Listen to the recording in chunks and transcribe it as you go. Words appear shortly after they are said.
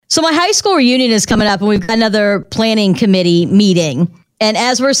So my high school reunion is coming up and we've got another planning committee meeting. And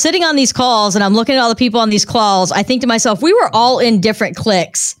as we're sitting on these calls and I'm looking at all the people on these calls, I think to myself, we were all in different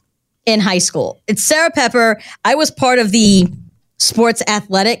cliques in high school. It's Sarah Pepper. I was part of the sports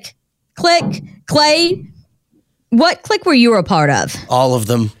athletic clique. Clay, what clique were you a part of? All of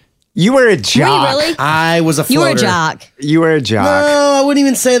them. You were a jock. Were you really? I was a floater. You were a jock. You were a jock. No, I wouldn't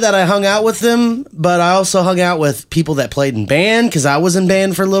even say that I hung out with them, but I also hung out with people that played in band because I was in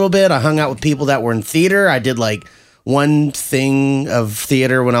band for a little bit. I hung out with people that were in theater. I did like one thing of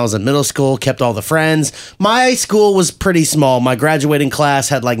theater when I was in middle school, kept all the friends. My school was pretty small. My graduating class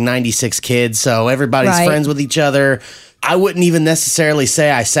had like 96 kids, so everybody's friends with each other. I wouldn't even necessarily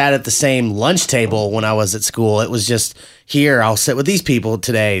say I sat at the same lunch table when I was at school. It was just, here, I'll sit with these people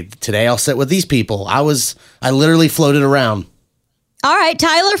today. Today, I'll sit with these people. I literally floated around. All right,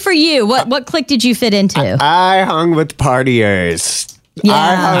 Tyler, for you, what clique did you fit into? I hung with partiers. Yeah,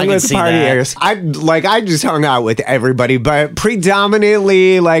 I hung with partiers. I just hung out with everybody, but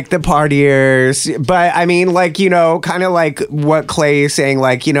predominantly like the partiers. But I mean, like, you know, kind of like what Clay is saying,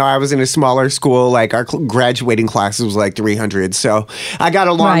 like, you know, I was in a smaller school, like our graduating class was like 300. So I got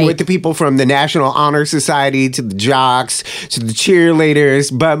along with the people from the National Honor Society to the jocks to the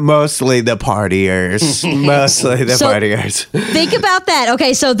cheerleaders, but mostly the partiers. Mostly the partiers. Think about that.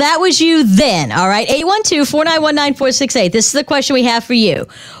 Okay, so that was you then, all right? 812-491-9468. This is the question we have for you.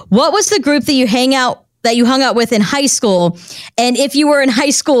 What was the group that you hung out with in high school? And if you were in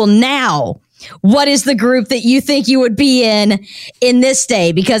high school now, what is the group that you think you would be in this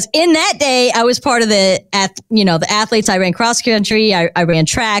day? Because in that day, I was part of the athletes. I ran cross country. I ran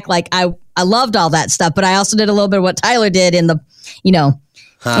track. Like I loved all that stuff, but I also did a little bit of what Tyler did in the,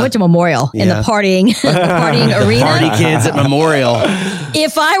 I went to Memorial in the partying arena. Party kids at Memorial.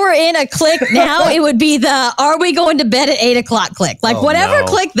 If I were in a clique now, it would be the "Are we going to bed at 8:00" clique? Like whatever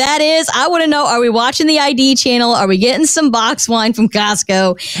clique that is, I want to know: Are we watching the ID channel? Are we getting some box wine from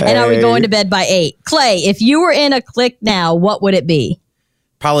Costco? And are we going to bed by 8? Clay, if you were in a clique now, what would it be?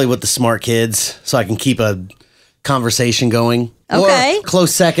 Probably with the smart kids, so I can keep a conversation going. Okay. Or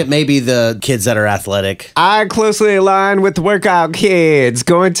close second, maybe the kids that are athletic. I closely align with the workout kids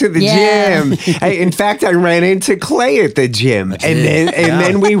going to the gym. In fact, I ran into Clay at the gym, and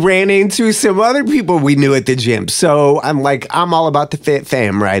then we ran into some other people we knew at the gym. So I'm all about the fit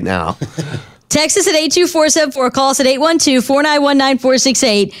fam right now. Text us at 82474. Call us at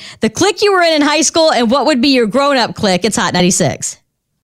 812-491-9468. The clique you were in high school, and what would be your grown-up clique? It's Hot 96.